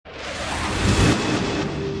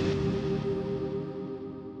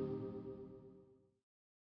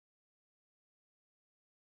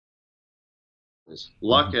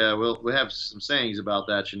Luck, we have some sayings about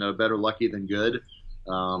that, better lucky than good,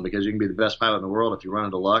 because you can be the best pilot in the world if you run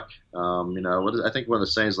into luck. I think one of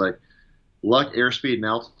the sayings like luck, airspeed, and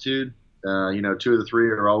altitude, two of the three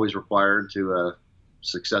are always required to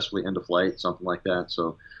successfully end a flight, something like that.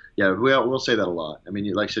 So, yeah, we'll say that a lot. I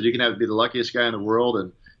mean, like I said, you can be the luckiest guy in the world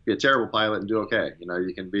and be a terrible pilot and do okay.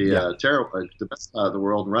 You can be the best pilot in the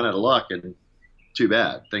world and run out of luck, and too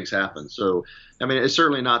bad, things happen. So, I mean, it's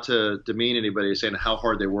certainly not to demean anybody saying how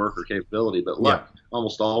hard they work or capability, but luck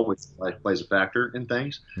almost always plays a factor in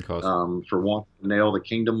things. For one, nail the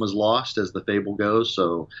kingdom was lost, as the fable goes.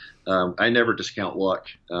 So I never discount luck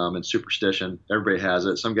and superstition. Everybody has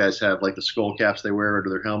it. Some guys have like the skull caps they wear under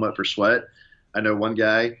their helmet for sweat. I know one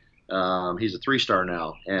guy, he's a 3-star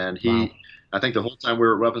now, and I think the whole time we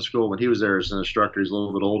were at weapons school, when he was there as an instructor, he's a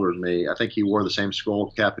little bit older than me. I think he wore the same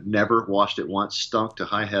skull cap, never washed it once, stunk to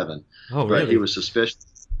high heaven. Oh, really? But he was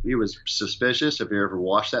suspicious. If you ever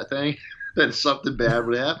washed that thing, then something bad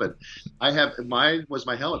would happen. Mine was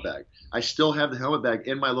my helmet bag. I still have the helmet bag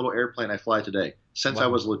in my little airplane I fly today, since I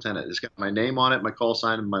was a lieutenant. It's got my name on it, my call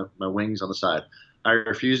sign, and my wings on the side. I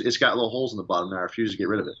refuse. It's got little holes in the bottom, and I refuse to get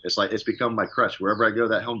rid of it. It's become my crutch. Wherever I go,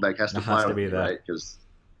 that helmet bag has to fly with me, right? Because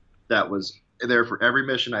that was there for every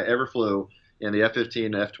mission I ever flew in the F-15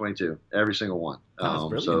 and F-22, every single one.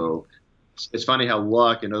 So it's funny how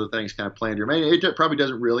luck and other things kind of play into your mind. It probably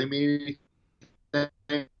doesn't really mean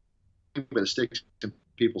anything, but it sticks in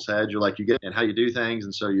people's heads. You're like, you get and how you do things,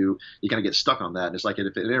 and so you kind of get stuck on that. And it's like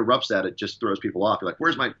if it interrupts that, it just throws people off. You're like,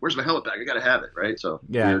 where's my helmet bag? I got to have it, right? So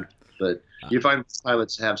weird. But you find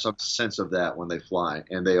pilots have some sense of that when they fly,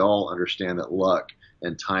 and they all understand that luck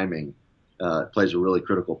and timing plays a really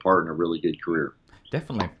critical part in a really good career.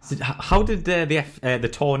 Definitely. So how did the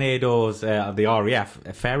Tornadoes of the RAF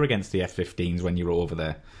fare against the F-15s when you were over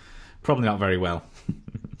there? Probably not very well.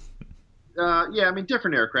 Yeah, I mean,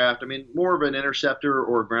 different aircraft. I mean, more of an interceptor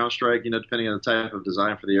or a ground strike, depending on the type of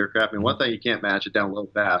design for the aircraft. I mean, one thing you can't match it down low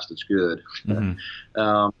fast. It's good.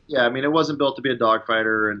 Yeah, I mean, it wasn't built to be a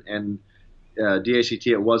dogfighter, and DACT,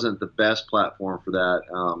 it wasn't the best platform for that,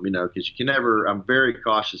 because you can never, I'm very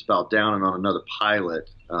cautious about downing on another pilot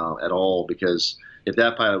at all, because if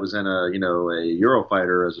that pilot was in a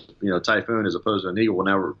Eurofighter, as Typhoon, as opposed to an Eagle,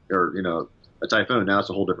 or a Typhoon, now it's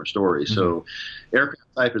a whole different story. So aircraft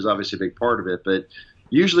type is obviously a big part of it, but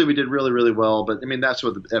usually we did really, really well. But I mean, that's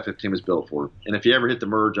what the F-15 was built for. And if you ever hit the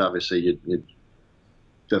merge, obviously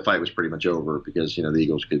the fight was pretty much over, because the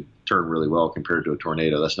Eagles could turn really well compared to a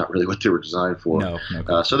Tornado. That's not really what they were designed for. No.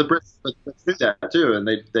 So the Brits did that too, and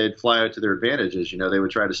they'd fly out to their advantages. They would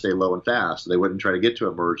try to stay low and fast. They wouldn't try to get to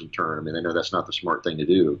a merge and turn. I mean, they know that's not the smart thing to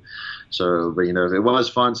do. So, but it was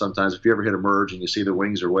fun sometimes. If you ever hit a merge and you see the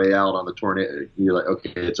wings are way out on the Tornado, you're like,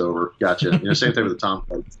 okay, it's over. Gotcha. Same thing with the Tom.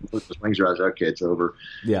 The wings are out. Okay, it's over.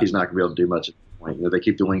 Yeah. He's not going to be able to do much. They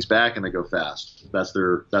keep the wings back and they go fast. That's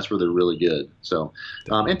where they're really good. So,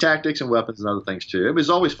 and tactics and weapons and other things too. It was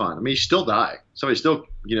always fun. I mean, you still die. Somebody still,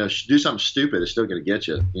 do something stupid. It's still going to get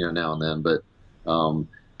you, now and then. But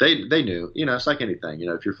they knew. It's like anything.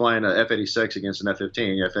 If you're flying a F-86 against an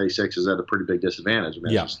F-15, your F-86 is at a pretty big disadvantage. I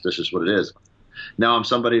mean, this is what it is. Now I'm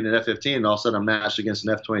somebody in an F-15, and all of a sudden I'm matched against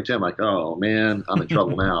an F-22. I'm like, oh man, I'm in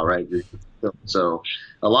trouble now, right? So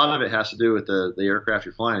a lot of it has to do with the aircraft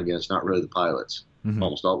you're flying against, not really the pilots,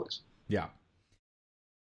 almost always. Yeah.